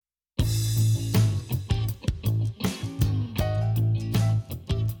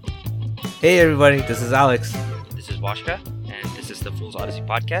Hey everybody, this is Alex. This is Washka, and this is the Fool's Odyssey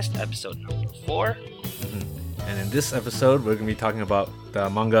Podcast, episode number 4. And in this episode, we're going to be talking about the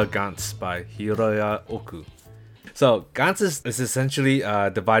manga Gantz by Hiroya Oku. So, Gantz is essentially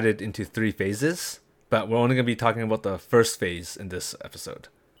divided into 3 phases, but we're only going to be talking about the first phase in this episode.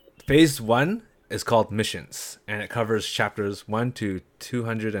 Phase 1 is called Missions, and it covers chapters 1 to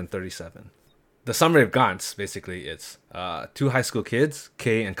 237. The summary of Gantz, basically, is 2 high school kids,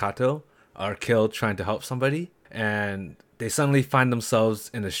 Kei and Kato, are killed trying to help somebody, and they suddenly find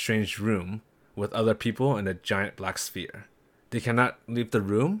themselves in a strange room with other people in a giant black sphere. They cannot leave the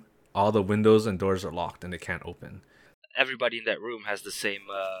room. All the windows and doors are locked and they can't open. Everybody in that room has the same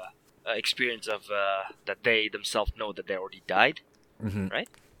experience of that they themselves know that they already died, right?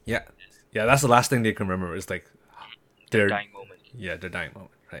 Yeah, that's the last thing they can remember is like Their dying moment. Yeah, their dying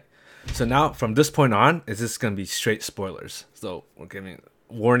moment, right? So now, from this point on, is this going to be straight spoilers. So we're giving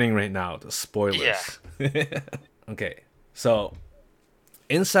warning right now, the spoilers. Yeah. Okay, so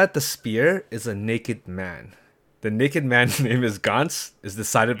inside the sphere is a naked man. The naked man's name is Gantz, is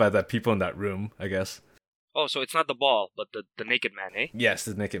decided by the people in that room, I guess. Oh, so it's not the ball, but the naked man, eh? Yes,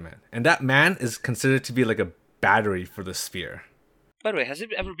 the naked man. And that man is considered to be like a battery for the sphere. By the way, has it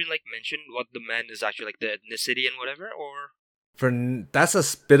ever been mentioned what the man is actually the ethnicity and whatever, or? That's a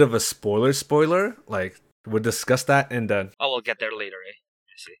bit of a spoiler. We'll discuss that in the... Oh, we'll get there later, eh?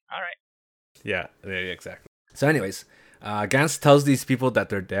 I see. Alright. Yeah, exactly. So anyways, Gantz tells these people that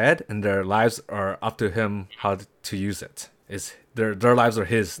they're dead and their lives are up to him how to use it. Their lives are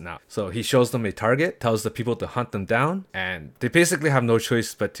his now. So he shows them a target, tells the people to hunt them down, and they basically have no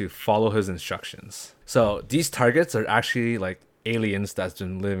choice but to follow his instructions. So these targets are actually aliens that's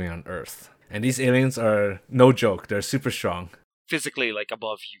been living on Earth. And these aliens are no joke, they're super strong. Physically,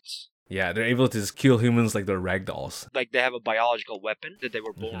 above youths. Yeah, they're able to just kill humans like they're ragdolls. They have a biological weapon that they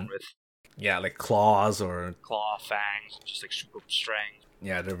were born with. Yeah, like claws or... Claw, fangs, just super strength.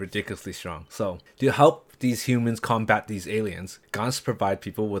 Yeah, they're ridiculously strong. So, to help these humans combat these aliens, Gantz provide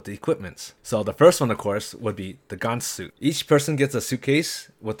people with the equipments. So the first one, of course, would be the Gantz suit. Each person gets a suitcase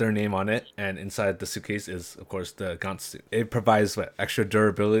with their name on it, and inside the suitcase is, of course, the Gantz suit. It provides extra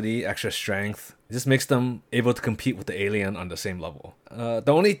durability, extra strength. It just makes them able to compete with the alien on the same level.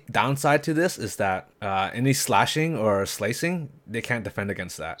 The only downside to this is that any slashing or slicing, they can't defend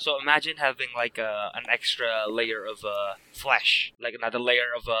against that. So imagine having an extra layer of flesh, another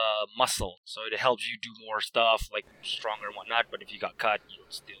layer of muscle. So it helps you do more stuff, stronger and whatnot. But if you got cut, you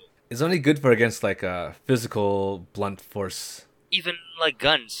would still. It's only good for against a physical blunt force. Even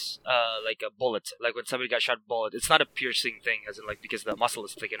guns, a bullet. When somebody got shot with a bullet, it's not a piercing thing, as in because the muscle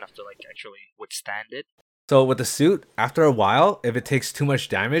is thick enough to actually withstand it. So with the suit, after a while, if it takes too much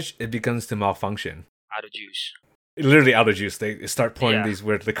damage, it begins to malfunction. Out of juice. Literally out of juice. They start pouring these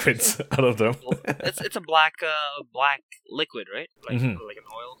weird liquids out of them. Well, it's a black liquid, right? Like an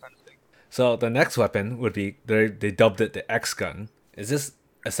oil kind of thing. So the next weapon would be they dubbed it the X gun. Is this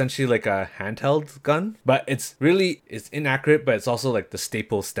essentially a handheld gun? But it's inaccurate, but it's also the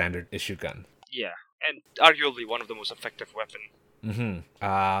staple standard issue gun. Yeah, and arguably one of the most effective weapons.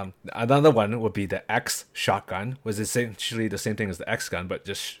 Another one would be the X shotgun, was essentially the same thing as the X gun, but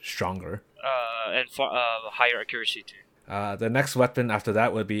just stronger. And higher accuracy too. The next weapon after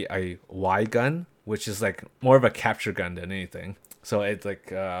that would be a Y gun, which is more of a capture gun than anything. So it's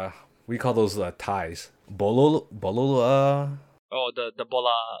we call those ties. Bolo. Oh, the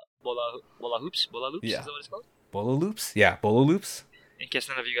bola hoops. Yeah. Is that what it's called? Bolo loops. Yeah, bolo loops. In case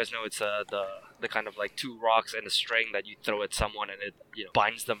none of you guys know, it's the kind of 2 rocks and a string that you throw at someone and it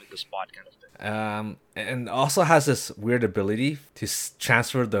binds them in the spot kind of thing. And also has this weird ability to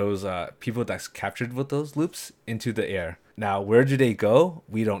transfer those people that's captured with those loops into the air. Now, where do they go?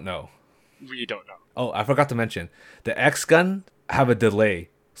 We don't know. We don't know. Oh, I forgot to mention, the X gun have a delay.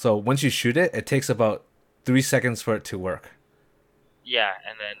 So once you shoot it, it takes about 3 seconds for it to work. Yeah,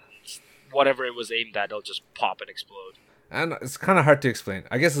 and then whatever it was aimed at, it'll just pop and explode. And it's kind of hard to explain.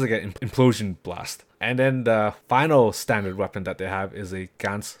 I guess it's an implosion blast. And then the final standard weapon that they have is a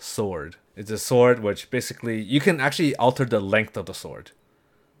Gantz sword. It's a sword which basically you can actually alter the length of the sword.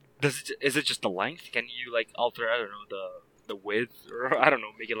 Is it just the length? Can you alter, I don't know, the width, or I don't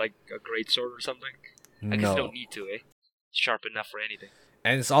know, make it a great sword or something? I guess you don't need to, eh? It's sharp enough for anything.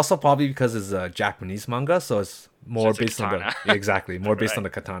 And it's also probably because it's a Japanese manga, so it's more based on the exactly more based on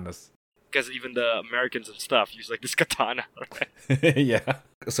the katanas. Because even the Americans and stuff use this katana. Right? Yeah.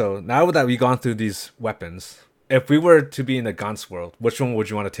 So now that we've gone through these weapons, if we were to be in the Gantz world, which one would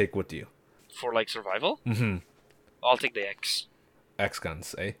you want to take with you? For survival? Mm-hmm. I'll take the X. X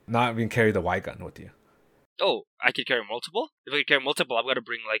guns, eh? Not even carry the Y gun with you. Oh, I can carry multiple? If I can carry multiple, I've got to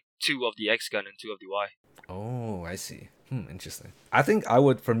bring like 2 of the X gun and 2 of the Y. Oh, I see. Interesting. I think I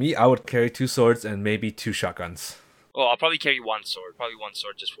would carry 2 swords and maybe 2 shotguns. Oh, I'll probably carry 1 sword. Probably 1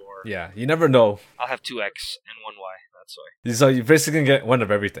 sword just for... Yeah, you never know. I'll have 2 X and 1 Y. That's why. So you basically get one of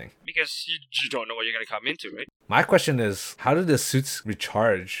everything. Because you don't know what you're going to come into, right? My question is, how do the suits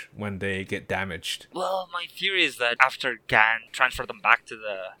recharge when they get damaged? Well, my theory is that after Gan transferred them back to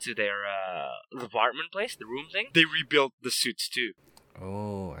their apartment place, the room thing, they rebuilt the suits too.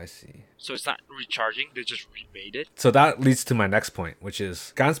 Oh, I see. So it's not recharging, they just remade it. So that leads to my next point, which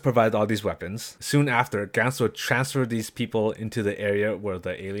is Gans provided all these weapons. Soon after, Gans will transfer these people into the area where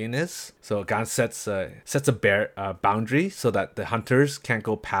the alien is. So Gans sets a boundary so that the hunters can't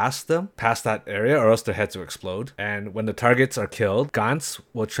go past that area, or else their heads will explode. And when the targets are killed, Gans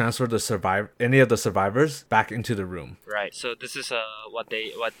will transfer any of the survivors back into the room. Right. So this is what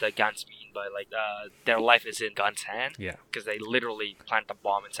the Gans mean by like their life is in Gans' hand. Yeah. Because they literally plant a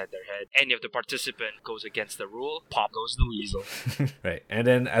bomb inside their head. Any of the participant goes against the rule, pop goes the weasel. Right. And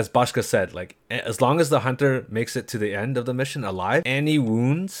then as Bashka said, like as long as the hunter makes it to the end of the mission alive, any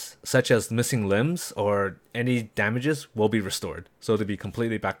wounds such as missing limbs or any damages will be restored. So to be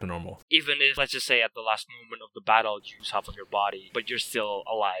completely back to normal. Even if, let's just say, at the last moment of the battle, you use half of your body, but you're still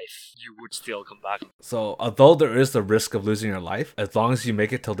alive, you would still come back. So although there is the risk of losing your life, as long as you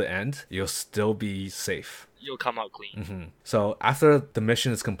make it till the end, you'll still be safe. You'll come out clean. So after the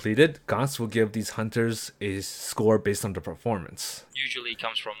mission is completed, Gans will give these hunters a score based on their performance. Usually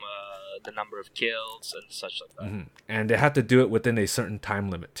comes from the number of kills and such like that. And they have to do it within a certain time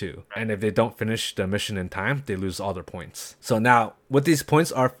limit too. Right. And if they don't finish the mission in time, they lose all their points. So now, what these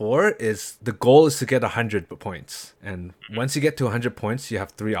points are for is the goal is to get 100 points. And once you get to 100 points, you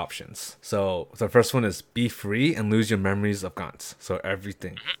have 3 options. So the first one is be free and lose your memories of Gans. So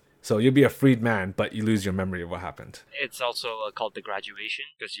everything. So you'll be a freed man, but you lose your memory of what happened. It's also called the graduation,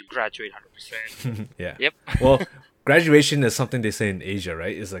 because you graduate 100%. Yeah. Yep. Well, graduation is something they say in Asia,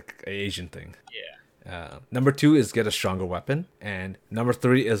 right? It's like an Asian thing. Yeah. Number 2 is get a stronger weapon. And number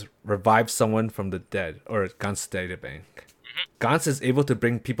 3 is revive someone from the dead, or Gans data bank. Gans is able to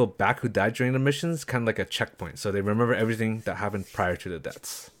bring people back who died during the missions, kind of like a checkpoint. So they remember everything that happened prior to the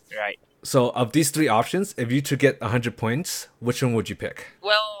deaths. Right. So of these 3 options, if you to get 100 points, which one would you pick?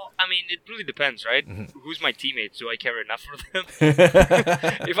 Well, I mean, it really depends, right? Who's my teammates? Do I care enough for them?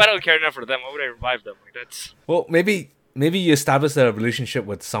 If I don't care enough for them, why would I revive them? Like, that's... Well, maybe you establish a relationship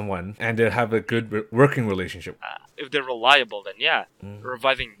with someone and they have a good working relationship. If they're reliable, then yeah.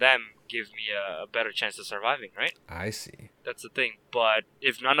 Reviving them gives me a better chance of surviving, right? I see. That's the thing. But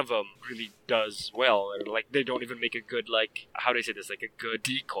if none of them really does well, or like they don't even make a good, like, how do I say this, like a good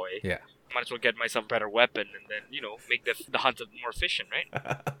decoy, Yeah. might as well get myself a better weapon and then, make the hunt more efficient, right?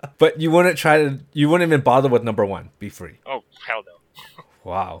 But you wouldn't even bother with number 1, be free. Oh, hell no.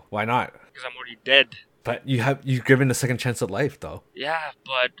 Wow. Why not? Because I'm already dead. But you've given a second chance at life, though. Yeah,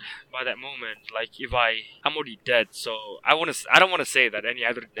 but by that moment, like if I'm already dead, so I don't want to say that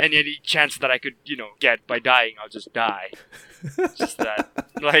any chance that I could get by dying, I'll just die. Just that,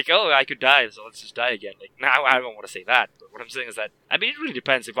 like, oh, I could die, so let's just die again. Like, now I don't want to say that. But what I'm saying is that it really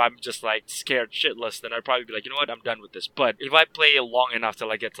depends. If I'm just like scared shitless, then I'd probably be like, you know what, I'm done with this. But if I play long enough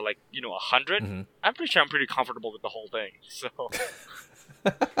till I get to 100, I'm pretty sure I'm pretty comfortable with the whole thing. So.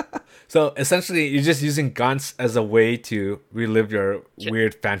 So essentially, you're just using Gans as a way to relive your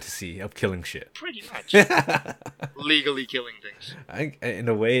weird fantasy of killing shit. Pretty much. Legally killing things. In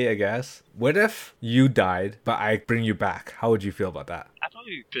a way, I guess. What if you died, but I bring you back? How would you feel about that? I'd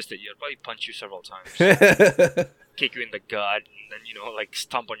probably be pissed at you. I'd probably punch you several times. Kick you in the gut, and then, like,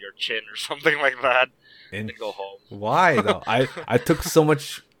 stomp on your chin or something like that. And go home. Why, though? I took so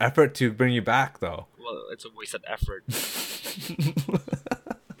much effort to bring you back, though. Well, it's a wasted effort.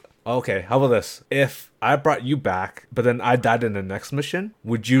 Okay, how about this? If I brought you back, but then I died in the next mission,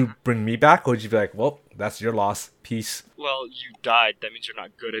 would you bring me back, or would you be like, well, that's your loss, peace? Well, you died, that means you're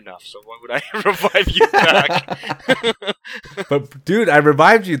not good enough, so why would I revive you back? But, dude, I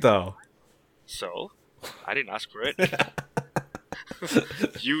revived you, though. So? I didn't ask for it.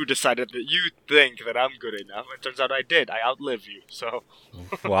 You decided that you think that I'm good enough, and it turns out I did. I outlive you, so...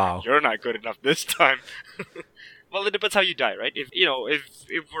 Wow. You're not good enough this time. Well, it depends how you die, right? If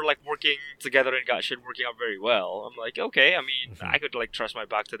we're like working together and got shit working out very well, I'm like, okay, I mean, I could like trust my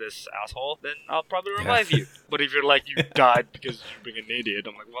back to this asshole, then I'll probably revive you. But if you're like, you died because you're being an idiot,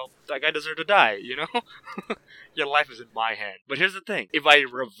 I'm like, well, that guy deserved to die, Your life is in my hand. But here's the thing: if I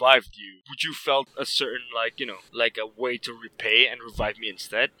revived you, would you felt a certain like a way to repay and revive me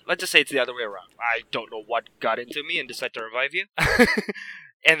instead? Let's just say it's the other way around. I don't know what got into me and decided to revive you.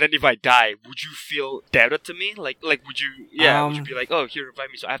 And then if I die, would you feel debted to me? Like would you? Yeah, would you be like, oh, here, revive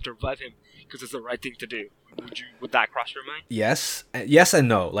me, so I have to revive him because it's the right thing to do? Would that cross your mind? Yes and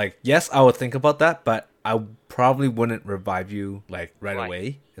no. Like, yes, I would think about that, but I probably wouldn't revive you like right Why?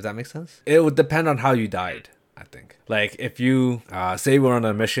 away. If that makes sense. It would depend on how you died. I think. Like, if you say we're on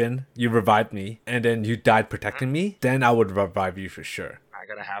a mission, you revived me, and then you died protecting me, then I would revive you for sure. Not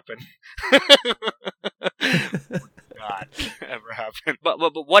gonna happen. Not ever happen. But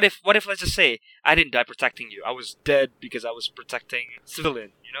what if let's just say I didn't die protecting you? I was dead because I was protecting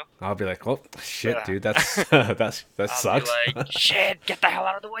civilian. You know? I'll be like, oh shit, Yeah. dude, that I'll sucks. be like, shit, get the hell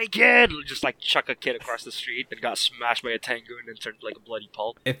out of the way, kid! Just like chuck a kid across the street and got smashed by a Tengu and then turned like a bloody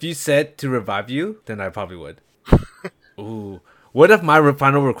pulp. If you said to revive you, then I probably would. Ooh, what if my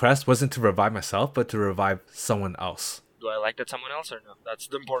final request wasn't to revive myself, but to revive someone else? Do I like that someone else or no? That's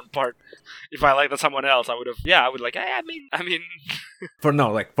the important part. If I like that someone else, I would have. Yeah, I would like. I mean. For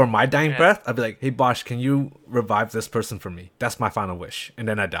my dying Yeah. breath, I'd be like, hey Bosch, can you revive this person for me? That's my final wish, and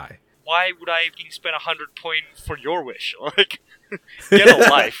then I die. Why would I even spend 100 points for your wish? Like, get a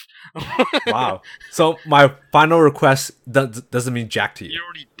life. Wow. So my final request doesn't mean jack to you. You're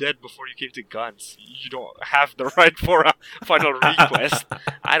already dead before you came to guns. You don't have the right for a final request.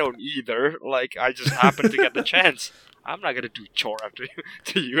 I don't either. Like, I just happened to get the chance. I'm not gonna do chore after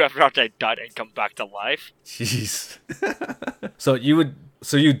after I died and come back to life. Jeez. So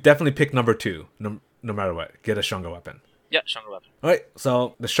you definitely pick number 2, no matter what. Get a stronger weapon. Yeah, stronger weapon. All right,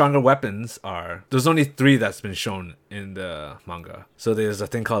 so the stronger weapons are... There's only 3 that's been shown in the manga. So there's a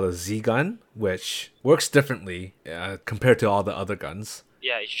thing called a Z-gun, which works differently compared to all the other guns.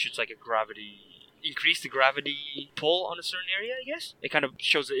 Yeah, it shoots like a gravity... Increase the gravity pull on a certain area, I guess? It kind of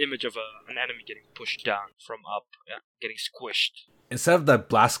shows the image of an enemy getting pushed down from up, yeah, getting squished. Instead of the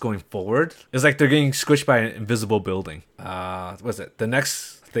blast going forward, it's like they're getting squished by an invisible building. What is it? The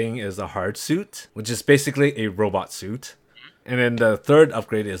next thing is a hard suit, which is basically a robot suit. And then the third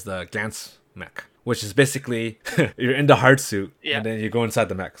upgrade is the Gantz mech, which is basically you're in the hard suit Yeah. and then you go inside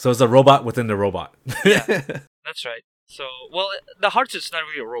the mech. So it's a robot within the robot. That's right. So, well, the hard suit's not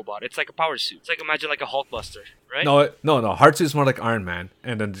really a robot. It's like a power suit. It's like, imagine like a Hulkbuster, right? No. Hard suit's more like Iron Man,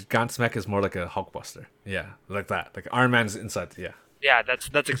 and then the Gantz mech is more like a Hulkbuster. Yeah, like that. Like Iron Man's inside. Yeah. Yeah, that's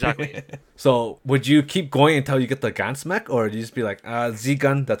exactly it. So would you keep going until you get the Gantz mech, or do you just be like, Z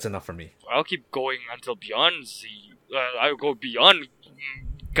gun, that's enough for me? I'll keep going until beyond Z. I'll go beyond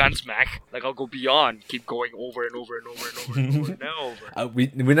Gunsmack. Like, I'll go beyond, keep going over and over and over and over and over and over.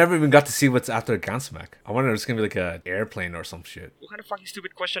 We never even got to see what's after Gantz mech. I wonder if it's gonna be like an airplane or some shit. What kind of fucking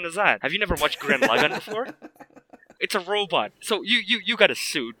stupid question is that? Have you never watched Gurren Lagann before? It's a robot. So you got a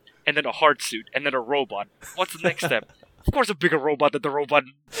suit, and then a hard suit, and then a robot. What's the next step? Of course, a bigger robot that the robot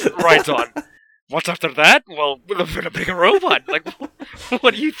rides on. What's after that? Well, a bigger robot. Like,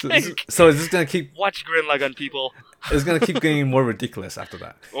 what do you think? So is this gonna keep? Watch Gurren Lagann, people. It's gonna keep getting more ridiculous after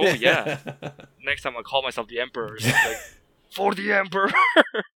that. Oh yeah. Next time I'll call myself the Emperor or something. For the Emperor.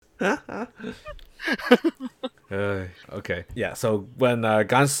 Okay. Yeah. So when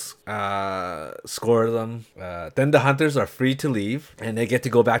Gans score them, then the hunters are free to leave, and they get to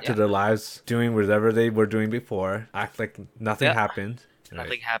go back to their lives, doing whatever they were doing before. Act like nothing happened. Right?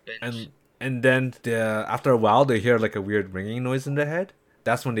 Nothing happened. And then after a while, they hear like a weird ringing noise in their head.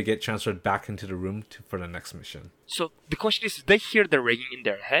 That's when they get transferred back into the room for the next mission. So the question is, did they hear the ringing in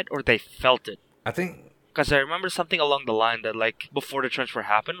their head or they felt it? I think. Because I remember something along the line that, like, before the transfer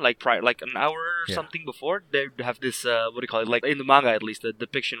happened, like like an hour or something before, they have this, what do you call it? Like, in the manga at least, the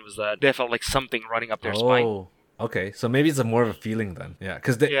depiction was that they felt like something running up their spine. Oh, okay. So maybe it's more of a feeling then. Yeah,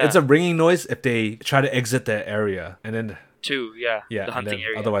 because it's a ringing noise if they try to exit the area, and then... Yeah, the hunting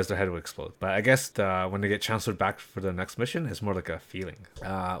area. Otherwise, their head will explode. But I guess when they get transferred back for the next mission, it's more like a feeling.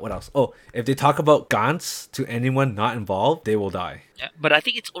 What else? Oh, if they talk about Gantz to anyone not involved, they will die. Yeah, but I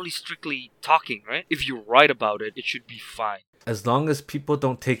think it's only strictly talking, right? If you write about it, it should be fine. As long as people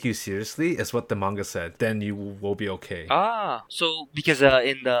don't take you seriously, is what the manga said, then you will be okay. So because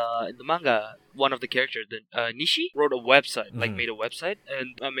in the manga, one of the characters, Nishi, wrote a website, like made a website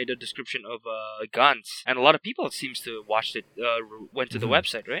and made a description of guns, and a lot of people it seems to watched it, went to the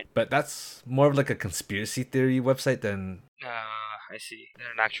website, right? But that's more of like a conspiracy theory website than. I see.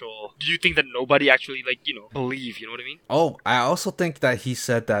 They're an actual. Do you think that nobody actually believe? You know what I mean? Oh, I also think that he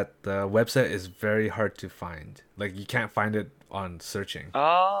said that the website is very hard to find. Like you can't find it on searching.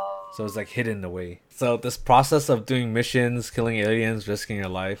 Oh. So it's like hidden away. So this process of doing missions, killing aliens, risking your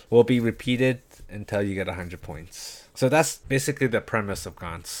life will be repeated until you get 100 points. So that's basically the premise of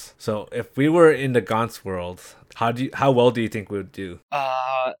Gantz. So if we were in the Gantz world, how well do you think we would do?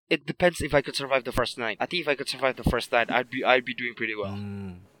 It depends if I could survive the first night. I think if I could survive the first night, I'd be doing pretty well.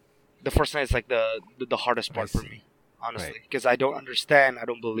 The first night is like the hardest part for me. Honestly, because I don't understand, I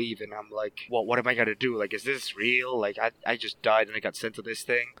don't believe, and I'm like, well, what am I gonna do? Like, is this real? Like, I just died and I got sent to this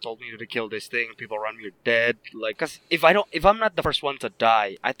thing, told me to kill this thing, and people around me are dead. Like, cause if I'm not the first one to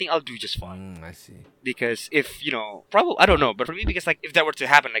die, I think I'll do just fine. I see. Because if, probably, I don't know, but for me, because like, if that were to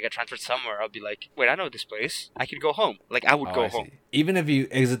happen, I get transferred somewhere, I'll be like, wait, I know this place, I can go home. Like, I would go home. Even if you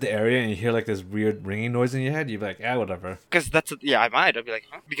exit the area and you hear like this weird ringing noise in your head, you'd be like, yeah, whatever. Because I might. I'd be like,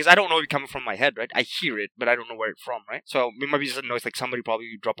 huh? Because I don't know it coming from my head, right? I hear it, but I don't know where it's from, right? So it might be just a noise like somebody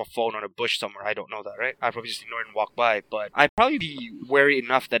probably drop a phone on a bush somewhere. I don't know that, right? I'd probably just ignore it and walk by. But I'd probably be wary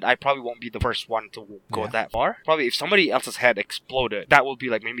enough that I probably won't be the first one to go that far. Probably if somebody else's head exploded, that will be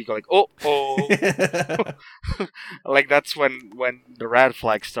like, maybe go like, oh. Like that's when the red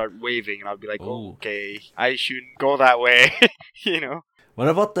flags start waving, and I'll be like, okay, I shouldn't go that way, What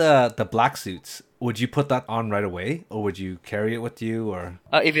about the black suits? Would you put that on right away, or would you carry it with you, or?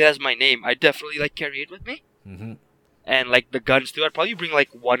 If it has my name, I definitely like carry it with me. Mm-hmm. And like the guns too, I'd probably bring like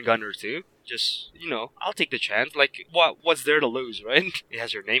one gun or two. Just I'll take the chance. Like what's there to lose, right? It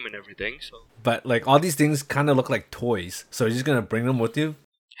has your name and everything, so. But like all these things kind of look like toys, so you're just gonna bring them with you?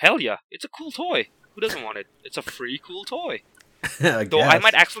 Hell yeah, it's a cool toy. Who doesn't want it? It's a free cool toy. I Though I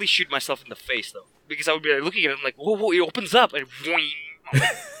might actually shoot myself in the face though, because I would be like, looking at it, I'm like, whoa, it opens up and boing. I'm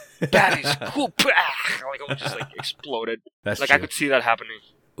like, that is cool. Like I would just like exploded. That's like true. I could see that happening.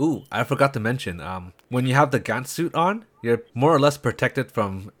 Ooh, I forgot to mention. When you have the Gantz suit on, you're more or less protected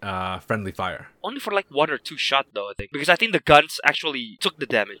from friendly fire. Only for like 1 or 2 shots though, I think, because I think the guns actually took the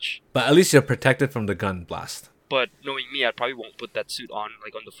damage. But at least you're protected from the gun blast. But knowing me, I probably won't put that suit on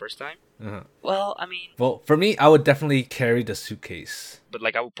like on the first time. Uh-huh. Well, I mean... Well, for me, I would definitely carry the suitcase. But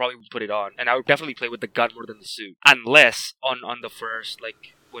like I would probably put it on. And I would definitely play with the gun more than the suit. Unless on the first,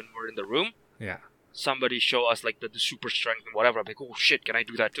 like when we're in the room, Yeah. somebody show us like the super strength and whatever. I'm like, oh shit, can I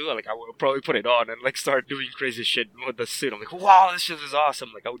do that too? Like I would probably put it on and like start doing crazy shit with the suit. I'm like, wow, this shit is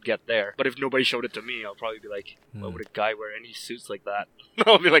awesome. Like I would get there. But if nobody showed it to me, I'll probably be like, why would a guy wear any suits like that?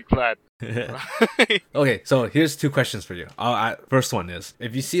 I'll be like that. Okay, so here's 2 questions for you. First one is,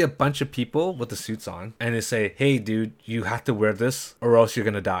 if you see a bunch of people with the suits on and they say, hey dude, you have to wear this or else you're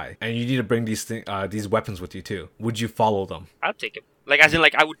gonna die, and you need to bring these weapons with you too, would you follow them? I'd take it. Like as in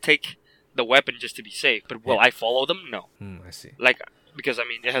like I would take the weapon just to be safe, but will I follow them? No. I see. Like, because I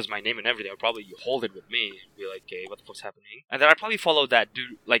mean, it has my name and everything. I'll probably hold it with me and be like, hey, what the fuck's happening? And then I'd probably follow that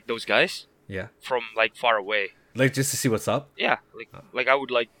dude, like those guys. Yeah. From like far away. Like just to see what's up? Yeah. Like I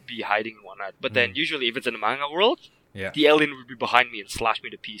would like be hiding and whatnot. But then usually if it's in the manga world, the alien would be behind me and slash me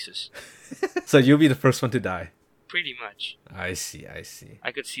to pieces. So you'll be the first one to die? Pretty much. I see.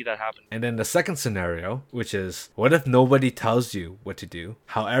 I could see that happen. And then the second scenario, which is, what if nobody tells you what to do?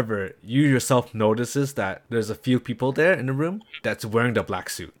 However, you yourself notices that there's a few people there in the room that's wearing the black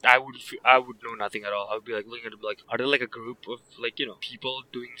suit. I would know nothing at all. I would be like looking at them like, are there like a group of like, people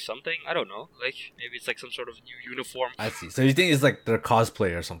doing something? I don't know. Like maybe it's like some sort of new uniform. I see. So you think it's like they're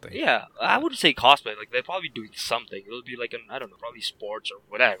cosplay or something? Yeah, I wouldn't say cosplay. Like they're probably doing something. It'll be like I don't know, probably sports or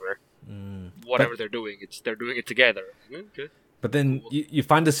whatever. Whatever they're doing, they're doing it together. Okay. But then you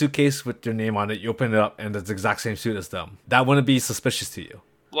find the suitcase with your name on it, you open it up, and it's the exact same suit as them. That wouldn't be suspicious to you.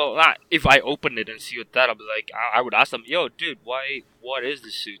 Well, if I open it and see what that, I'll be like, I would ask them, yo, dude, what is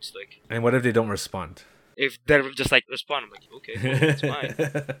this suits like? And what if they don't respond? If they're just like, respond, I'm like, okay, well, it's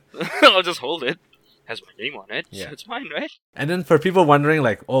fine. I'll just hold it. Has my name on it, so it's mine, right? And then for people wondering,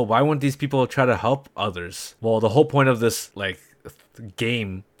 like, oh, why won't these people try to help others? Well, the whole point of this, like,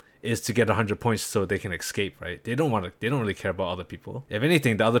 game is to get 100 points so they can escape, right? They don't really care about other people. If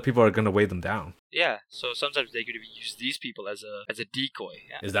anything, the other people are going to weigh them down. Yeah, so sometimes they could use these people as a decoy.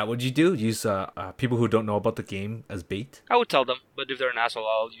 Yeah. Is that what you do? Use people who don't know about the game as bait? I would tell them, but if they're an asshole,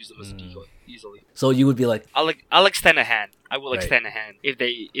 I'll use them as a decoy easily. So you would be like, I'll extend a hand. I will extend a hand. If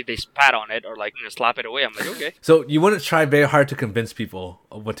they spat on it or like slap it away, I'm like, okay. So you wouldn't try very hard to convince people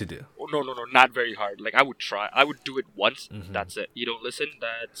of what to do? Oh, no, not very hard. Like I would try. I would do it once. That's it. You don't listen,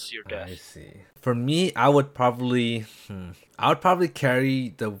 that's your death. I see. For me, I would probably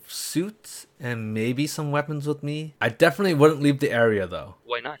carry the suit and maybe some weapons with me. I definitely wouldn't leave the area though.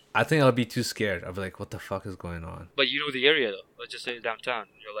 Why not? I think I'll be too scared. I'll be like, what the fuck is going on? But you know the area though. Let's just say downtown.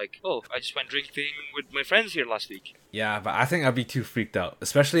 You're like, oh, I just went drinking with my friends here last week. Yeah, but I think I'd be too freaked out,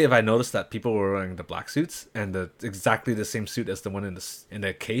 especially if I noticed that people were wearing the black suits and exactly the same suit as the one in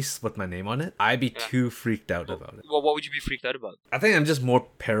the case with my name on it. I'd be too freaked out about it. Well, what would you be freaked out about? I think I'm just more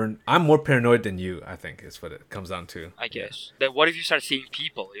I'm more paranoid than you. I think is what it comes down to. I guess. Then what if you start seeing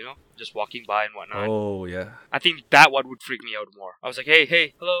people, just walking by and whatnot? Oh yeah. I think that one would freak me out more. I was like,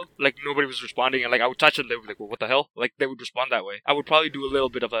 hey, hello. Like nobody was responding, and like I would touch them, they would be like, well, what the hell? Like they would respond that way. I would probably do a little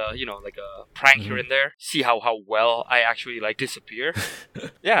bit of a, like a prank here and there. See how well I actually like disappear.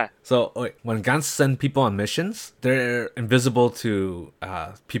 Yeah. So wait, when Gantz send people on missions, they're invisible to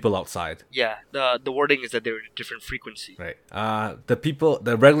people outside. Yeah. The wording is that they're in a different frequency. Right.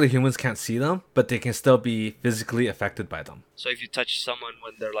 The regular humans can't see them, but they can still be physically affected by them. So if you touch someone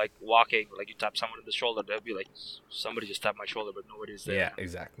when they're like walking, like you tap someone on the shoulder, they'll be like, somebody just tapped my shoulder, but nobody's there. Yeah,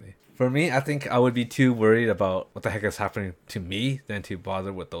 exactly. For me, I think I would be too worried about what the heck is happening to me than to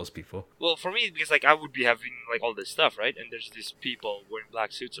bother with those people. Well, for me, because like I would be having like all this stuff, right? And there's these people wearing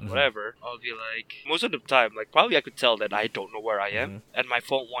black suits and whatever. I'll be like, most of the time, like probably I could tell that I don't know where I am, and my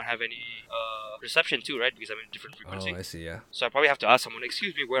phone won't have any reception too, right? Because I'm in a different frequency. Oh, I see. Yeah. So I probably have to ask someone,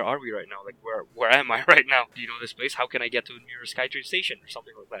 excuse me, where are we right now? Like where am I right now? Do you know this place? How can I get to the nearest SkyTrain station or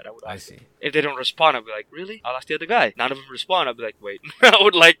something like that? I would ask. I see. Them. If they don't respond, I'll be like, really? I'll ask the other guy. None of them respond. I'll be like, wait. I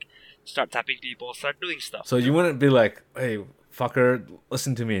would like start tapping people, start doing stuff. So you wouldn't be like, hey, fucker,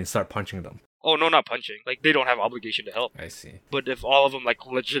 listen to me and start punching them. Oh, no, not punching. Like, they don't have obligation to help. I see. But if all of them, like,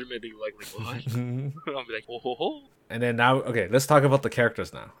 legitimately, like what? I'll be like, ho, ho, ho. And then now, okay, let's talk about the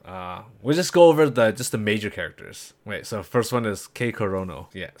characters now. We'll just go over the major characters. Wait, so first one is Kei Korono.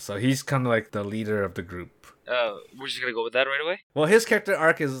 Yeah, so he's kind of like the leader of the group. We're just gonna go with that right away? Well, his character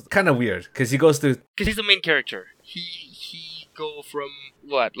arc is kind of weird, because he goes through... Because he's the main character. He go from,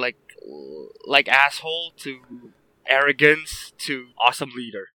 what, like asshole to arrogance to awesome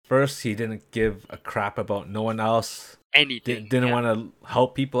leader. First, he didn't give a crap about no one else. Anything. Didn't want to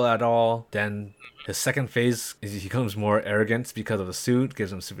help people at all. Then his second phase is he becomes more arrogant because of the suit,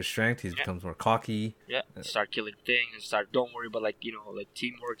 gives him super strength. He becomes more cocky. Yeah, start killing things and start, don't worry about like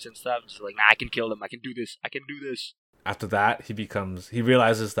teamwork and stuff. Just like, nah, I can kill them. I can do this. After that, he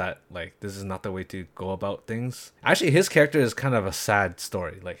realizes that like this is not the way to go about things. Actually, his character is kind of a sad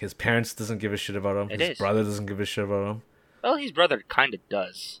story. Like his parents doesn't give a shit about him. His brother doesn't give a shit about him. Well, his brother kind of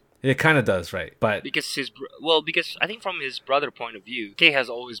does. It kind of does, right? But because I think from his brother point of view, Kei has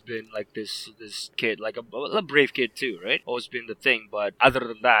always been like this kid, like a brave kid too, right? Always been the thing. But other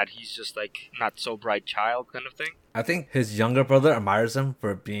than that, he's just like not so bright child kind of thing. I think his younger brother admires him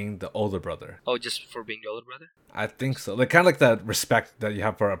for being the older brother. Oh, just for being the older brother? I think so. Like kind of like that respect that you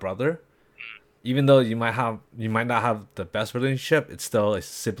have for a brother. Even though you might not have the best relationship, it's still a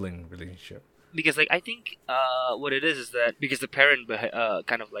sibling relationship. Because like I think what it is that because the parent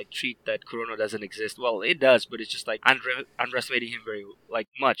kind of like treat that Kurono doesn't exist. Well, it does, but it's just like underestimating him very like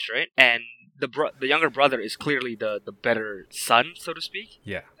much, right? And the younger brother is clearly the better son, so to speak.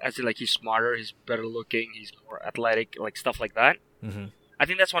 Yeah. As in like he's smarter, he's better looking, he's more athletic, like stuff like that. Mm-hmm. I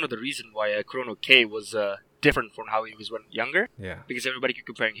think that's one of the reasons why Kurono Kei was different from how he was when younger. Yeah. Because everybody kept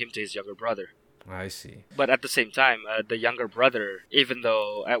comparing him to his younger brother. I see. But at the same time, the younger brother, even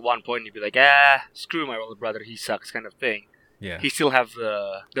though at one point he'd be like, screw my older brother, he sucks kind of thing. Yeah. He still have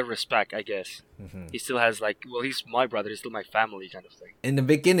the respect, I guess. Mm-hmm. He still has like, well, he's my brother, he's still my family kind of thing. In the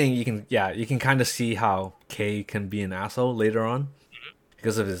beginning, you can kind of see how Kei can be an asshole later on. Mm-hmm.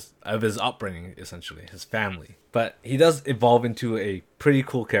 Because of his upbringing, essentially, his family. But he does evolve into a pretty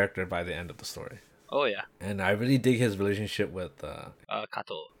cool character by the end of the story. Oh, yeah. And I really dig his relationship with...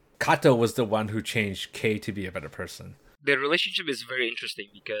 Kato. Kato was the one who changed Kei to be a better person. Their relationship is very interesting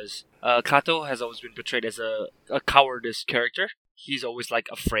because Kato has always been portrayed as a cowardice character. He's always like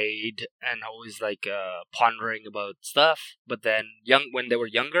afraid and always like pondering about stuff. But then when they were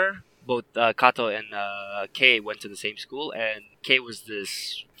younger, both Kato and Kei went to the same school, and Kei was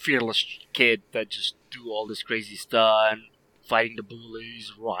this fearless kid that just do all this crazy stuff, fighting the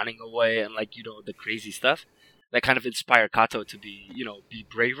bullies, running away, and like the crazy stuff. That kind of inspired Kato to be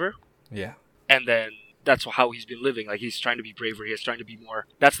braver. Yeah. And then that's how he's been living. Like he's trying to be braver. He's trying to be more.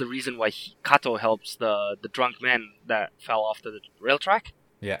 That's the reason why Kato helps the drunk man that fell off the rail track.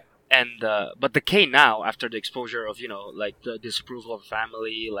 Yeah. And but the Kei now, after the exposure of like the disapproval of the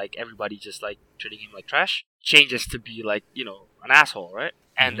family, like everybody just like treating him like trash, changes to be like an asshole, right?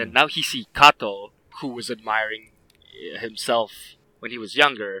 And then now he see Kato, who was admiring himself when he was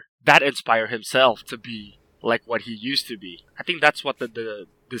younger, that inspired himself to be like what he used to be. I think that's what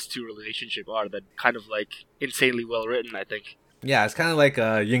these two relationship are. That kind of like insanely well written. I think Yeah, it's kind of like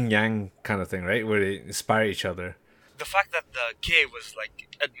a yin yang kind of thing, right? Where they inspire each other. the fact that the Kei was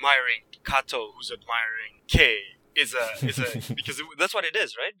like admiring Kato, who's admiring Kei, is a because that's what it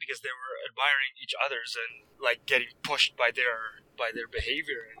is, right? Because they were admiring each other's and like getting pushed by their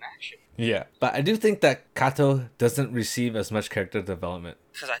behavior and action. Yeah, but I do think that Kato doesn't receive as much character development.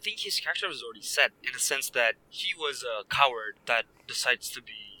 Because I think his character was already set in the sense that he was a coward that decides to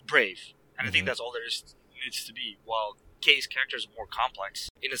be brave, and I think that's all there needs to be. While Kei's character is more complex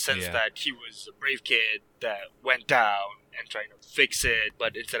in the sense that he was a brave kid that went down and trying to fix it,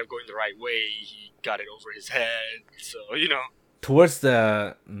 but instead of going the right way, he got it over his head. So Towards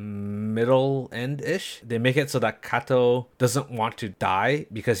the middle end-ish, they make it so that Kato doesn't want to die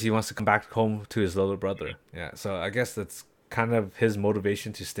because he wants to come back home to his little brother. Yeah, so I guess that's kind of his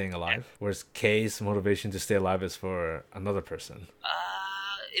motivation to staying alive, whereas Kei's motivation to stay alive is for another person.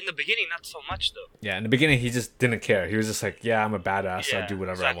 In the beginning, not so much though. Yeah, in the beginning, he just didn't care. He was just like, yeah, I'm a badass, so I do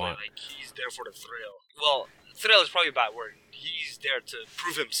whatever exactly. I want. Like, he's there for the thrill. Well, thrill is probably a bad word. He's there to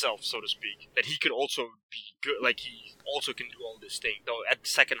prove himself, so to speak, that he could also be good. Like, he also can do all this thing. Though at the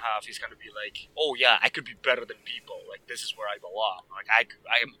second half, he's going to be like, oh yeah, I could be better than people. Like, this is where I belong. Like,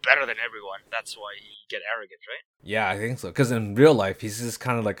 I am better than everyone. That's why he get arrogant, right? Yeah, I think so. Because in real life, he's just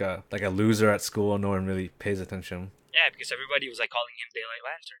kind of like a loser at school. No one really pays attention. Yeah, because everybody was like calling him Daylight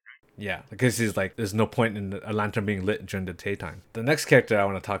Lantern, right? Yeah, because he's like, there's no point in a lantern being lit during the daytime. The next character I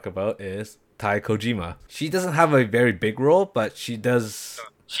want to talk about is Tai Kojima. She doesn't have a very big role, but she does...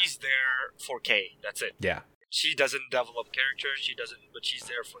 she's there for Kei, that's it. Yeah. She doesn't develop character, but she's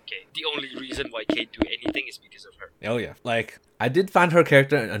there for Kei. The only reason why Kei do anything is because of her. Oh yeah. Like, I did find her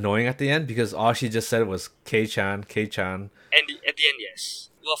character annoying at the end because all she just said was Kei-chan, Kei-chan. And at the end, yes.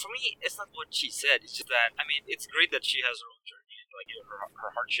 Well, for me, it's not what she said. It's just that, I mean, it's great that she has her own journey and, like, her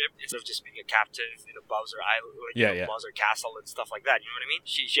hardship instead of just being a captive in a Bowser Island, like, Bowser Castle and stuff like that. You know what I mean?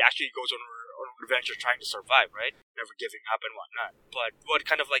 She actually goes on her adventure trying to survive, right? Never giving up and whatnot. But what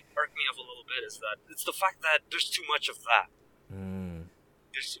kind of, like, irked me up a little bit is that it's the fact that there's too much of that.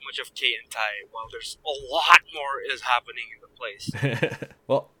 There's too much of Kei and Tai, while there's a lot more is happening in the place.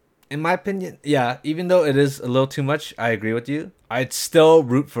 Well, in my opinion, yeah, even though it is a little too much, I agree with you. I'd still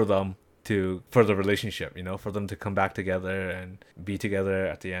root for them for the relationship, for them to come back together and be together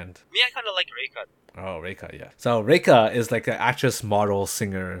at the end. Me, I kind of like Reika. Oh, Reika, yeah. So Reika is like an actress, model,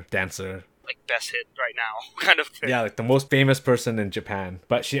 singer, dancer. Like best hit right now, kind of thing. Yeah, like the most famous person in Japan.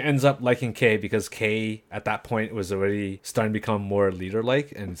 But she ends up liking Kei because Kei at that point was already starting to become more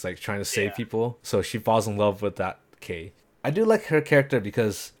leader-like and it's like trying to save people. So she falls in love with that Kei. I do like her character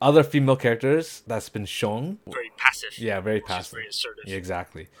because other female characters that's been shown... Very passive. Yeah, very passive. Very assertive. Yeah,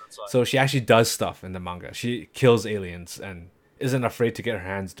 exactly. So she actually does stuff in the manga. She kills aliens and isn't afraid to get her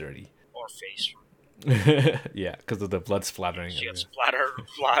hands dirty. Or face. Yeah, because of the blood splattering. She got splattered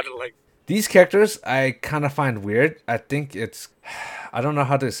like... These characters I kind of find weird. I think it's... I don't know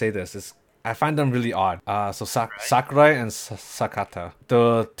how to say this. I find them really odd. So Sakurai and Sakata.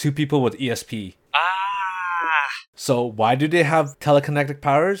 The two people with ESP. So why do they have telekinetic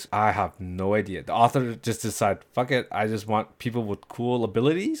powers? I have no idea. The author just decided, fuck it, I just want people with cool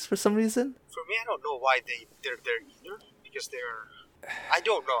abilities for some reason. For me, I don't know why they're there either. Because they're... I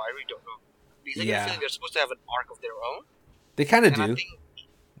don't know. I really don't know. Because I get the feeling they're supposed to have an arc of their own. They kind of do.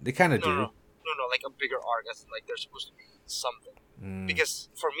 They kind of do. No, like a bigger arc. As in, like, they're supposed to be something. Because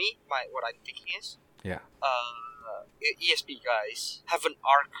for me, what I'm thinking is... Yeah. ESP guys have an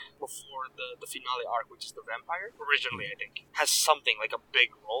arc before the finale arc, which is the vampire. Originally, I think has something like a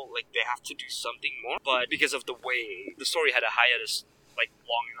big role, like they have to do something more. But because of the way the story had a hiatus, like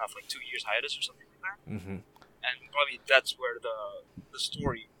long enough, like 2 years hiatus or something like that, and probably that's where the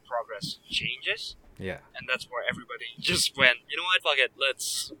story progress changes. Yeah, and that's where everybody just went, you know what, fuck it,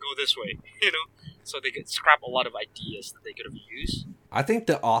 let's go this way, so they could scrap a lot of ideas that they could have used. I think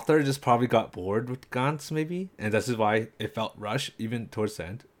the author just probably got bored with Gantz, maybe, and this is why it felt rushed even towards the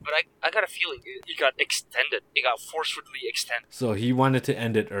end. But I got a feeling it got extended. It got forcefully extended. So he wanted to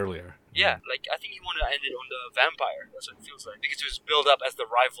end it earlier. Yeah, like I think he wanted to end it on the vampire. That's what it feels like, because it was built up as the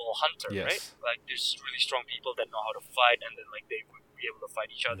rival hunter, right? Like there's really strong people that know how to fight, and then like they would be able to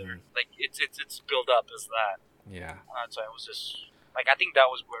fight each other. Like it's built up as that. Yeah. So I was just like, I think that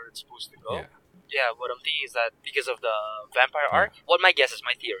was where it's supposed to go. Yeah. Yeah, what I'm thinking is that because of the vampire arc, what my guess is,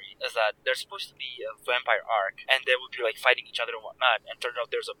 my theory, is that there's supposed to be a vampire arc, and they would be like fighting each other and whatnot, and turns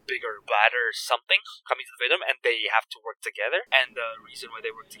out there's a bigger, badder something coming to defeat them, and they have to work together. And the reason why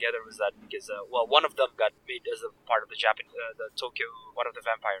they work together was that because, well, one of them got made as a part of the the Tokyo, one of the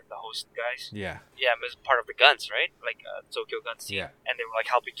vampire, the host guys. Yeah. Yeah, as part of the guns, right? Like Tokyo guns team. Yeah. And they were like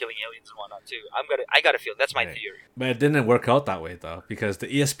helping killing aliens and whatnot too. I gotta feel that's my Right. theory. But it didn't work out that way though, because the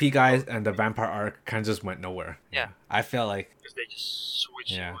ESP guys and the vampire arc kind of just went nowhere. Yeah. I feel like Because they just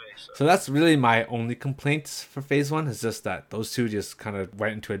switched yeah. away. So that's really my only complaints for phase one, is just that those two just kind of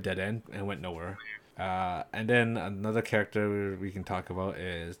went into a dead end and went nowhere. And then another character we can talk about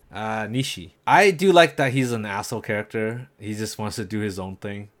is Nishi. I do like that he's an asshole character. He just wants to do his own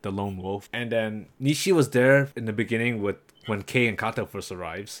thing, the lone wolf. And then Nishi was there in the beginning with when Kei and Kato first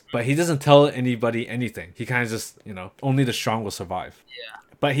arrives, but he doesn't tell anybody anything. He kind of just, only the strong will survive. Yeah.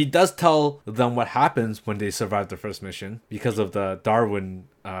 But he does tell them what happens when they survive the first mission because of the Darwin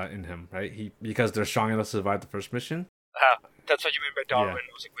in him, right? Because they're strong enough to survive the first mission. That's what you mean by Darwin.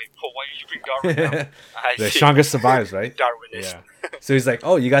 Yeah. I was like, wait, Paul, why did you bring Darwin now? I The see. strongest survives, right? Darwinist. Yeah. So he's like,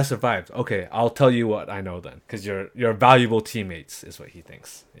 oh, you guys survived. Okay, I'll tell you what I know then. Because you're valuable teammates, is what he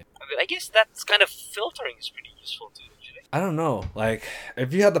thinks. Yeah. I guess that's kind of filtering is pretty useful too, don't you think? I don't know. Like,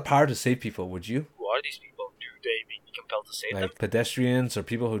 if you had the power to save people, would you? Who are these people? Do they be compelled to save them? Like pedestrians or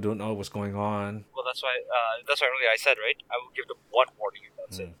people who don't know what's going on. Well, that's why earlier I said, right? I will give them one warning and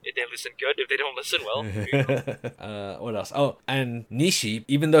that's it. If they listen, good. If they don't listen, well, What else? Oh, and Nishi,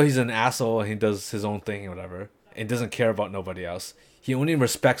 even though he's an asshole and he does his own thing or whatever, and doesn't care about nobody else, he only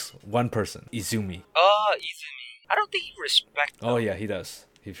respects one person, Izumi. Izumi. I don't think he respects them. Oh yeah, he does.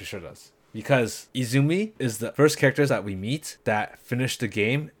 He for sure does. Because Izumi is the first characters that we meet that finish the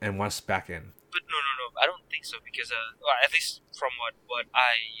game and wants back in. But no. I don't think so because, well, at least from what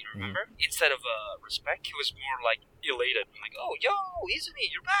I remember, instead of respect, he was more like elated, like, "Oh, yo,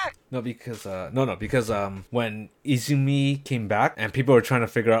 Izumi, you're back." No, because when Izumi came back and people were trying to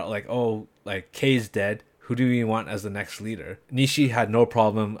figure out like Kei's dead, who do we want as the next leader? Nishi had no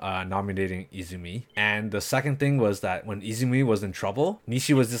problem nominating Izumi. And the second thing was that when Izumi was in trouble,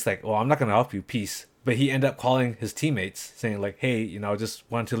 Nishi was just like, "Oh, I'm not gonna help you, peace." But he ended up calling his teammates, saying like, "Hey, just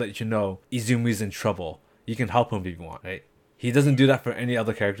wanted to let you know Izumi's in trouble. You can help him if you want, right?" He doesn't do that for any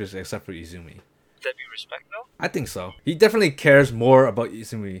other characters except for Izumi. Would that be respect, though? I think so. He definitely cares more about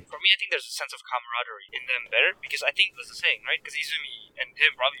Izumi. For me, I think there's a sense of camaraderie in them better because I think there's a saying, right? Because Izumi and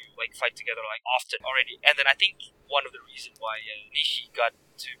him probably like fight together like often already, and then I think one of the reasons why Nishi got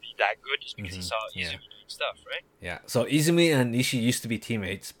to be that good is because he saw Izumi doing stuff, right? Yeah. So Izumi and Nishi used to be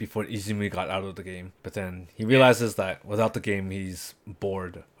teammates before Izumi got out of the game, but then he realizes that without the game, he's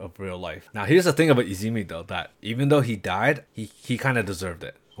bored of real life. Now, here's the thing about Izumi though, that even though he died, he kind of deserved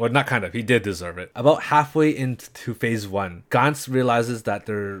it. Well, not kind of. He did deserve it. About halfway into phase one, Gantz realizes that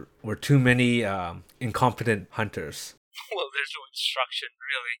there were too many incompetent hunters. Well, there's no instruction,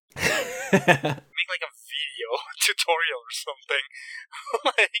 really. Make like a video tutorial or something.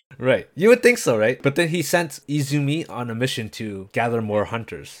 Right. You would think so, right? But then he sent Izumi on a mission to gather more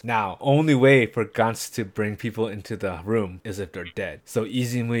hunters. Now, only way for Gantz to bring people into the room is if they're dead. So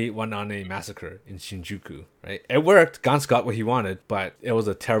Izumi went on a massacre in Shinjuku, right? It worked. Gantz got what he wanted, but it was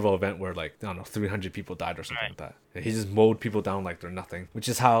a terrible event where 300 people died or something like that. He just mowed people down like they're nothing, which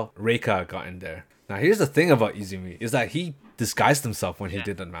is how Reika got in there. Now, here's the thing about Izumi, is that he disguised himself when he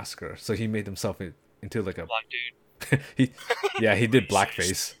did the massacre. So he made himself into like a... Black dude. he did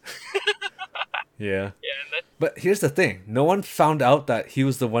blackface. Yeah. Yeah, But here's the thing. No one found out that he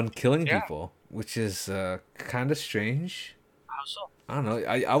was the one killing people, which is kind of strange. How so? I don't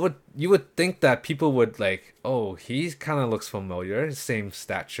know. You would think that people would like, oh, he kind of looks familiar. Same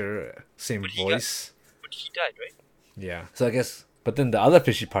stature, same voice. But he died, right? Yeah. So I guess... But then the other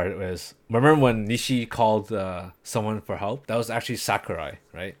fishy part was, remember when Nishi called someone for help? That was actually Sakurai,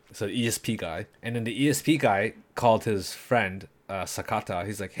 right? So the ESP guy. And then the ESP guy called his friend, Sakata.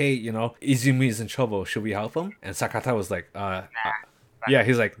 He's like, hey, Izumi is in trouble. Should we help him? And Sakata was like, yeah,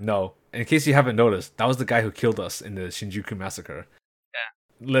 he's like, no. In case you haven't noticed, that was the guy who killed us in the Shinjuku massacre.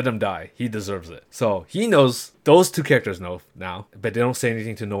 Yeah. Let him die. He deserves it. So he knows, those two characters know now, but they don't say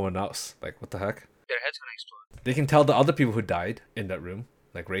anything to no one else. Like, what the heck? Their head's gonna explode. They can tell the other people who died in that room,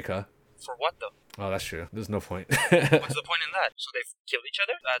 like Reika. For what, though? Oh, that's true. There's no point. What's the point in that? So they've killed each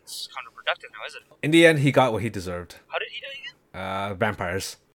other? That's counterproductive now, isn't it? In the end, he got what he deserved. How did he die again?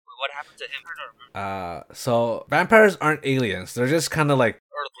 Vampires. What happened to him? I don't remember. So vampires aren't aliens. They're just kind of like...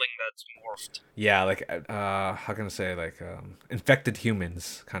 Earthling that's morphed. Yeah, like, how can I say, like, infected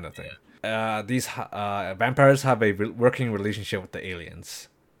humans kind of thing. These vampires have a working relationship with the aliens.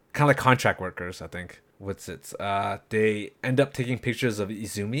 kind of like contract workers, I think. What's it? They end up taking pictures of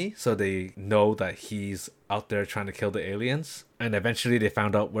Izumi, so they know that he's out there trying to kill the aliens. And eventually, they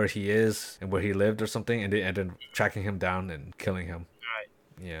found out where he is and where he lived or something, and they ended up tracking him down and killing him.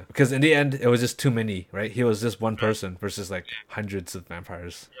 Right. Yeah, because in the end, it was just too many, right? He was just one person versus like hundreds of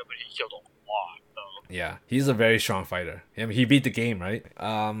vampires. Yeah, but he killed a lot, though. Yeah, he's a very strong fighter. I mean, he beat the game, right?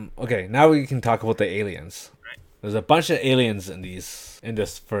 Okay, now we can talk about the aliens. Right. There's a bunch of aliens in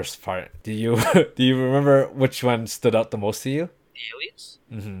this first part. Do you do you remember which one stood out the most to you? The aliens?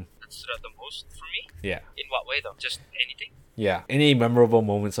 Mm-hmm. That stood out the most for me? Yeah. In what way, though? Just anything? Yeah. Any memorable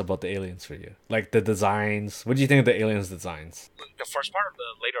moments about the aliens for you? Like the designs. What do you think of the aliens' designs? The first part or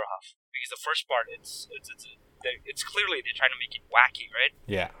the later half? Because the first part, it's clearly they're trying to make it wacky, right?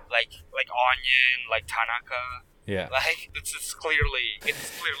 Yeah. Like Onion, like Tanaka. Yeah. Like it's clearly a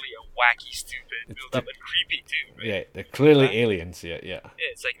wacky, stupid build up and creepy too, right? Yeah. They're clearly aliens. Yeah. Yeah.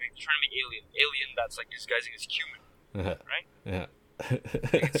 Yeah, it's like they're trying to make alien that's like disguising as human, right? Yeah.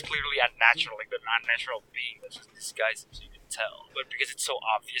 Like, it's clearly unnatural, like they're not natural being that's just disguising, so you can tell. But because it's so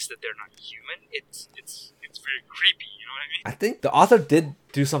obvious that they're not human, it's very creepy. You know what I mean? I think the author did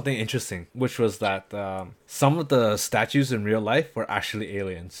do something interesting, which was that some of the statues in real life were actually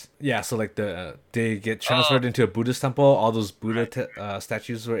aliens. Yeah, so like they get transferred into a Buddhist temple. All those Buddha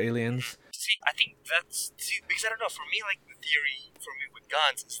statues were aliens. See, I think because I don't know. For me, like the theory for me with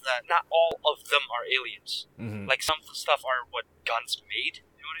guns is that not all of them are aliens. Mm-hmm. Like some stuff are what guns made.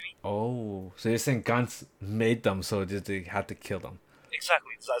 You know what I mean? Oh, so you're saying Gantz made them, so they had to kill them.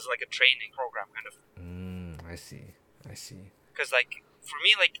 Exactly. It's as like a training program kind of. I see. Because like for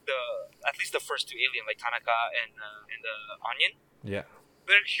me, like at least the first two alien, like Tanaka and the Onion, Yeah.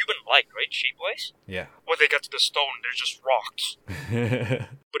 they're human-like, right, shape-wise. Yeah. When they get to the stone, they're just rocks,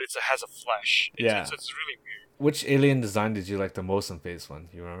 but it has a flesh. It's really weird. Which alien design did you like the most in Phase 1?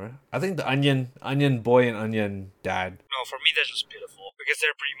 You remember? I think the onion boy and onion dad. No, for me, they're just pitiful because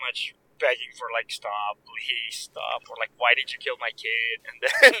they're pretty much begging for like stop, please stop, or like why did you kill my kid?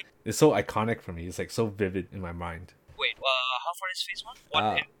 And then It's so iconic for me. It's like so vivid in my mind. wait, how far is Phase 1? What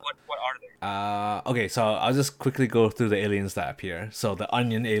are they? Okay, so I'll just quickly go through the aliens that appear. So the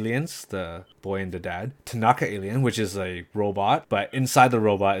onion aliens, the boy and the dad. Tanaka alien, which is a robot, but inside the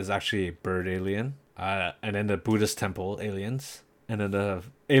robot is actually a bird alien. And then the Buddhist temple aliens. And then the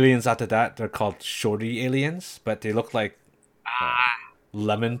aliens after that, they're called shorty aliens, but they look like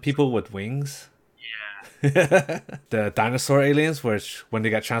lemon people with wings. Yeah. The dinosaur aliens, which when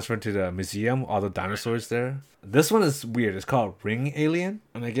they got transferred to the museum, all the dinosaurs there. This one is weird. It's called Ring Alien,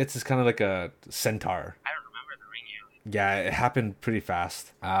 and I guess it's kind of like a centaur. I don't remember the ring alien. Yeah, it happened pretty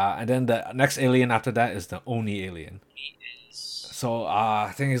fast. And then the next alien after that is the Oni alien. He is. So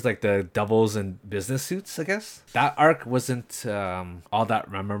I think it's like the doubles in business suits, I guess. That arc wasn't all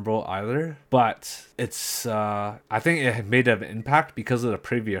that memorable either, but it's I think it made an impact because of the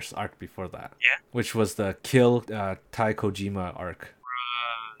previous arc before that. Yeah. Which was the Kill Tai Kojima arc.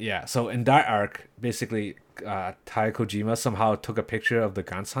 Yeah, so in that arc, basically, Tai Kojima somehow took a picture of the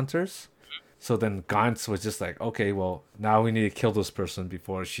Gantz hunters. So then Gantz was just like, okay, well, now we need to kill this person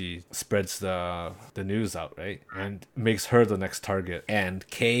before she spreads the news out, right? And makes her the next target. And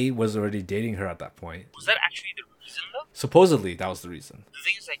Kay was already dating her at that point. Was that actually the reason, though? Supposedly, that was the reason. The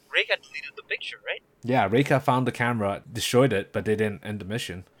thing is, like, Reika deleted the picture, right? Yeah, Reika found the camera, destroyed it, but they didn't end the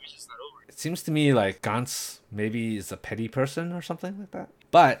mission. The mission's not over. It seems to me like Gantz maybe is a petty person or something like that.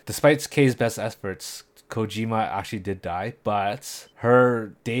 But despite Kay's best efforts, Kojima actually did die, but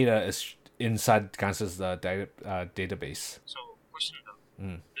her data is inside Gantz's database. So, question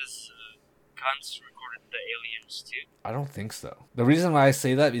though. Does Gantz recorded the aliens too? I don't think so. The reason why I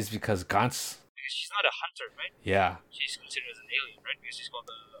say that is because Gantz... Because she's not a hunter, right? Yeah. She's considered as an alien, right? Because she's called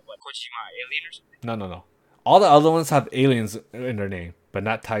Kojima alien or something? No. All the other ones have aliens in their name, but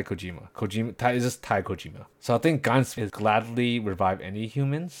not Tai Kojima. Tai is just Tai Kojima. So I think Gantz would gladly revive any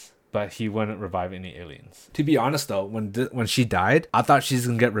humans, but he wouldn't revive any aliens. To be honest though, when she died, I thought she's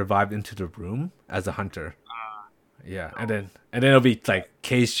gonna get revived into the room as a hunter. Yeah, and then it'll be like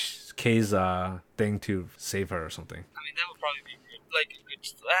Kay's thing to save her or something. I mean, that would probably be good. Like,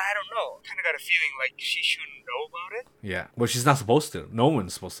 I don't know. Kind of got a feeling like she shouldn't know about it. Yeah, well, she's not supposed to. No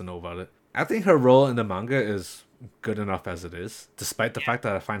one's supposed to know about it. I think her role in the manga is good enough as it is, despite the fact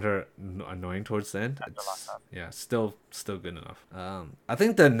that I find her annoying towards the end. At the last half. Yeah, still good enough. I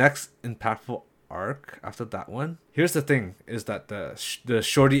think the next impactful arc after that one. Here's the thing: is that the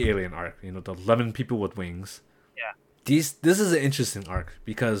shorty alien arc, the 11 people with wings. Yeah. This is an interesting arc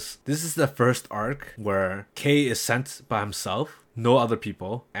because this is the first arc where Kay is sent by himself no other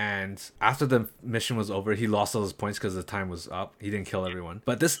people. And after the mission was over, he lost all his points because the time was up. He didn't kill everyone.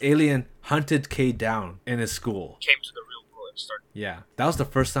 But this alien hunted K down in his school. Came to the real world and started. Yeah, that was the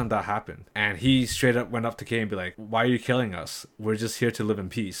first time that happened. And he straight up went up to K and be like, why are you killing us? We're just here to live in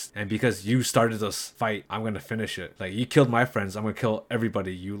peace. And because you started this fight, I'm going to finish it. Like, you killed my friends, I'm going to kill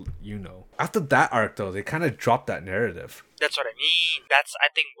everybody you know. After that arc, though, they kind of dropped that narrative. That's what I mean. That's, I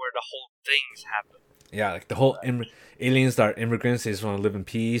think, where the whole things happen. Yeah, like the whole aliens that are immigrants, they just want to live in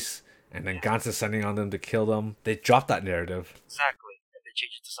peace. And then Gantz is sending on them to kill them. They dropped that narrative. Exactly. And they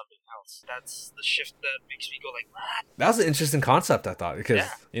changed it to something else. That's the shift that makes me go like, what? That was an interesting concept, I thought. Because,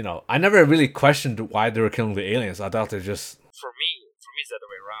 I never really questioned why they were killing the aliens. I thought they just... For me, it's the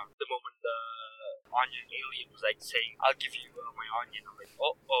other way around. The moment the onion alien was like saying, I'll give you my onion, I'm like,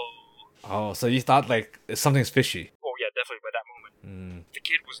 Oh, so you thought like something's fishy. Oh yeah, definitely by that moment. The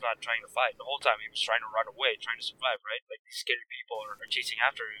kid was not trying to fight. The whole time he was trying to run away, trying to survive, right? Like these scary people are chasing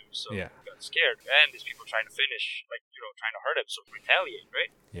after him, so he got scared. And these people trying to finish, like, trying to hurt him, so retaliate,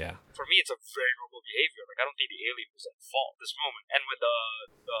 right? Yeah. For me, it's a very normal behavior. Like, I don't think the alien was at fault this moment. And when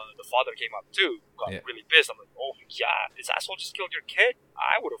the father came up too, got really pissed. I'm like, oh yeah, this asshole just killed your kid?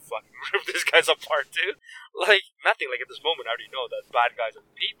 I would have fucking ripped this guy's apart too. Like, nothing. Like, at this moment, I already know that bad guys are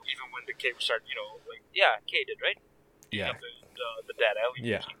people. Even when the kid started, like, yeah, Kay did, right? Yeah. The dad,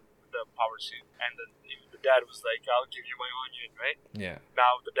 alien, with the power suit. And then the dad was like, I'll give you my onion, right? Yeah.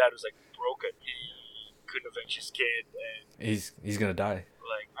 Now the dad was like broken. He couldn't avenge his kid. And he's gonna die.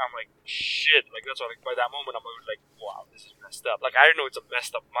 Like, I'm like, shit. Like, that's why, like, by that moment, I'm like, wow, this is messed up. Like, I didn't know it's a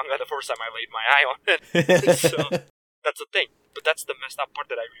messed up manga the first time I laid my eye on it. So, that's the thing. But that's the messed up part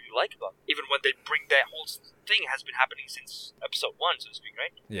that I really like about it. Even when they bring that whole thing has been happening since episode 1, so to speak,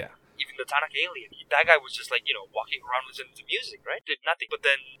 right? Yeah. Even the Tanaka alien, that guy was just like, walking around listening to music, right? Did nothing. But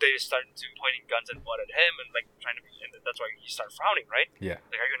then they started to pointing guns and blood at him and like trying to be, and that's why he started frowning, right? Yeah.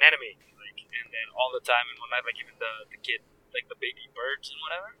 Like, are you an enemy? Like, and then all the time, and one night, like, even the kid, like the baby birds and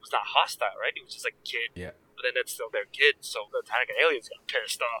whatever, was not hostile, right? He was just like a kid. Yeah. But then that's still their kid, so the Tanaka aliens got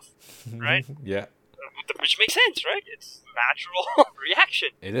pissed off, right? Yeah. Which makes sense, right? It's a natural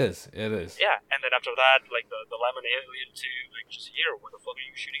reaction. It is. Yeah, and then after that, like the lemon alien too, like, just here, where the fuck are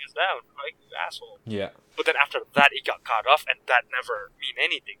you shooting us down? Like, you asshole. Yeah. But then after that, it got cut off, and that never mean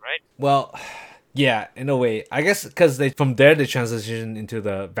anything, right? Well, yeah, in a way, I guess, because from there they transition into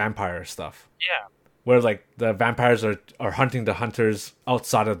the vampire stuff. Yeah. Where like the vampires are hunting the hunters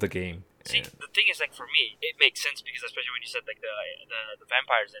outside of the game. See, the thing is, like, for me, it makes sense because especially when you said like the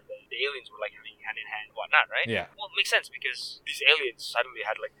vampires and the aliens were like having hand in hand and whatnot, right? Yeah. Well, it makes sense because these aliens suddenly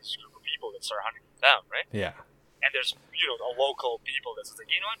had like this group of people that started hunting them down, right? Yeah. And there's a local people that's like,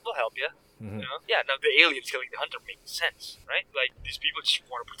 you know what, we'll help you. Mm-hmm. Yeah. Now the aliens killing the hunter makes sense, right? Like, these people just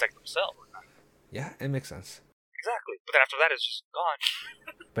want to protect themselves. Yeah, it makes sense. Exactly. But then after that, it's just gone.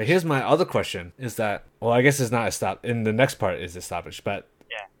 But here's my other question: is that, well, I guess it's not established. In the next part, is established, but.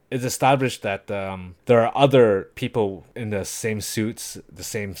 It's established that there are other people in the same suits, the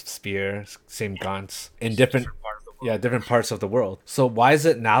same spear, same guns, in different parts of the world. So why is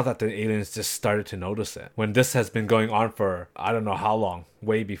it now that the aliens just started to notice it? When this has been going on for, I don't know how long,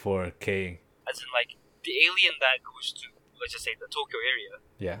 way before K. As in, like, the alien that goes to, let's just say, the Tokyo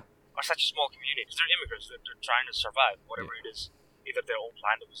area, are such a small community. They're immigrants. They're trying to survive, whatever it is. Either their own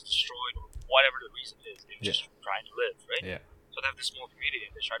planet was destroyed or whatever the reason is. They're just trying to live, right? Yeah. So they have this small community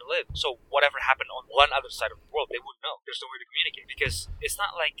and they try to live. So whatever happened on one other side of the world, they wouldn't know. There's no way to communicate because it's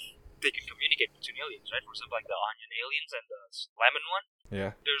not like they can communicate between aliens, right? For example, like the onion aliens and the lemon one.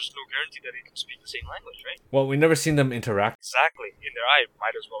 Yeah. There's no guarantee that they can speak the same language, right? Well, we've never seen them interact. Exactly. In their eye,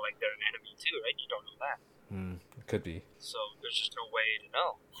 might as well like they're an enemy too, right? You don't know that. It could be. So there's just no way to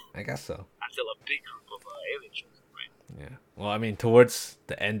know. I guess so. Until a big group of aliens shows up, right? Yeah. Well, I mean, towards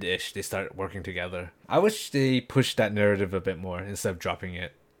the end-ish, they start working together. I wish they pushed that narrative a bit more instead of dropping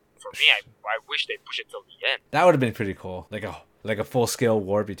it. For me, I wish they push it till the end. That would have been pretty cool. Like a full-scale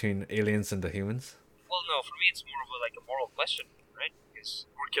war between aliens and the humans. Well, no, for me, it's more of a moral question, right? Because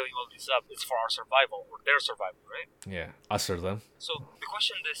we're killing all these up. It's for our survival, or their survival, right? Yeah, us or them. So the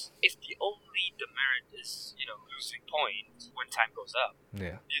question is, if the only demerit is, losing points when time goes up, do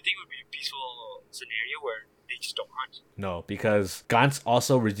you think it would be a peaceful scenario where they just don't hunt? No, because Gantz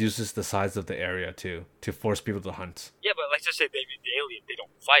also reduces the size of the area too, to force people to hunt. Yeah, but let's just say the alien, they don't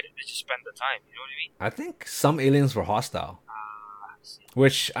fight it. They just spend the time, you know what I mean? I think some aliens were hostile.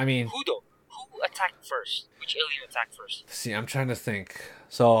 Which, I mean... Who though? Who attacked first? Which alien attacked first? See, I'm trying to think.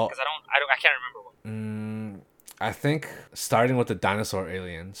 So... Because I can't remember one. I think starting with the dinosaur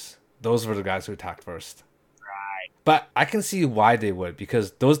aliens, those were the guys who attacked first. Right. But I can see why they would,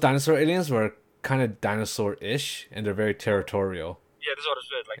 because those dinosaur aliens were kind of dinosaur-ish, and they're very territorial. Yeah, this is what it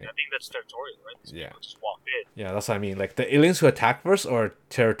said. Like, I think that's territorial, right? These Yeah. people just walked in. Yeah, that's what I mean. Like the aliens who attack first are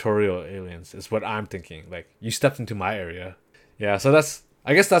territorial aliens, is what I'm thinking. Like you stepped into my area. Yeah, so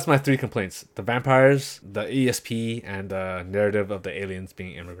I guess that's my 3 complaints: the vampires, the ESP, and the narrative of the aliens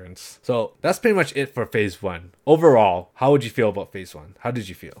being immigrants. So that's pretty much it for Phase 1. Overall, how would you feel about Phase 1? How did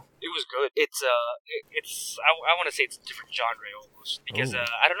you feel? It was good. It's I want to say it's a different genre almost because Oh.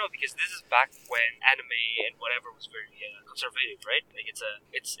 I don't know, because this is back when anime and whatever was very conservative, right? Like it's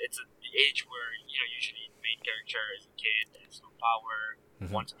the age where usually the main character is a kid, has no power,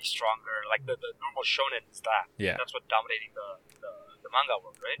 wants to be stronger. Like the normal shonen is that. Yeah. That's what dominating the manga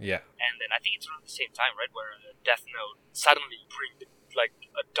world, right? Yeah. And then I think it's around the same time, right, where Death Note suddenly bring like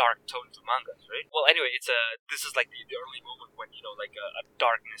a dark tone to mangas, right? Well, anyway, this is like the early moment when like a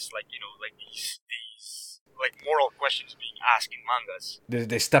darkness, like like these like moral questions being asked in mangas.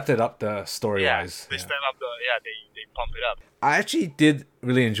 They stepped it up the story wise. They step up they pump it up. I actually did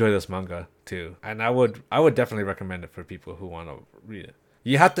really enjoy this manga too, and I would definitely recommend it for people who want to read it.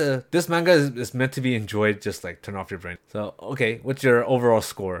 You have to. This manga is meant to be enjoyed. Just like turn off your brain. So okay, what's your overall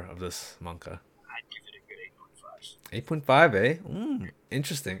score of this manga? I'd give it a good 8.5. 8.5, eh?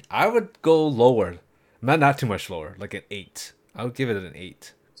 Interesting. I would go lower, not too much lower, like an 8. I would give it an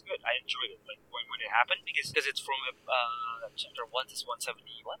 8. It's good. I enjoyed it. Like when it happened, because it's from chapter 1 to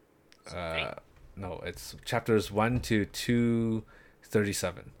 171. No, it's chapters 1 to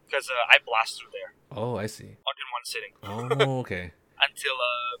 237. Because I blast through there. Oh, I see. In one sitting. Oh, okay. Until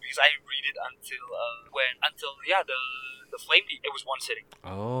because I read it until the flame lead, it was one sitting.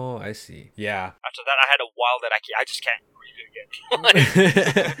 Oh, I see. Yeah. After that, I had a while that I just can't read it again.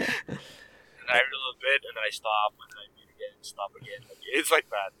 And I read a little bit, and then I stop, and then I read again, stop again. Like, it's like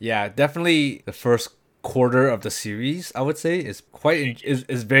that. Yeah, definitely the first quarter of the series, I would say, is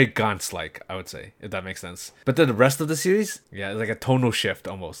is very Gantz like, I would say, if that makes sense. But then the rest of the series, yeah, it's like a tonal shift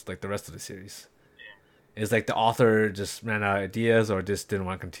almost, like the rest of the series. It's like the author just ran out of ideas or just didn't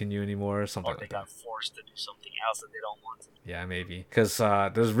want to continue anymore or something Or they like that. got forced to do something else that they don't want to. Yeah, maybe. Because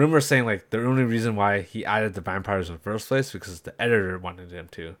there's rumors saying like the only reason why he added the vampires in the first place because the editor wanted him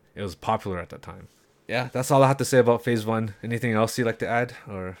to. It was popular at that time. Yeah, that's all I have to say about Phase 1. Anything else you'd like to add?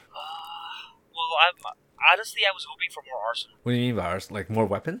 Or Well, honestly, I was hoping for more arsenal. what do you mean by ours? Like more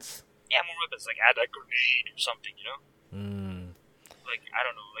weapons? Yeah, more weapons, like add a grenade or something, Like, I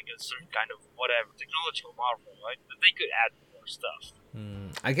don't know, like a certain kind of whatever, technological marvel, right? That they could add more stuff.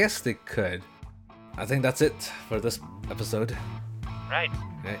 I guess they could. I think that's it for this episode. Right.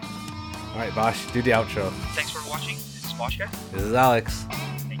 Okay. Alright, Bosch, do the outro. Thanks for watching. This is Bosch. This is Alex.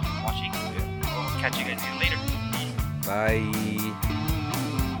 Thank you for watching. We'll catch you guys again later. Peace. Bye.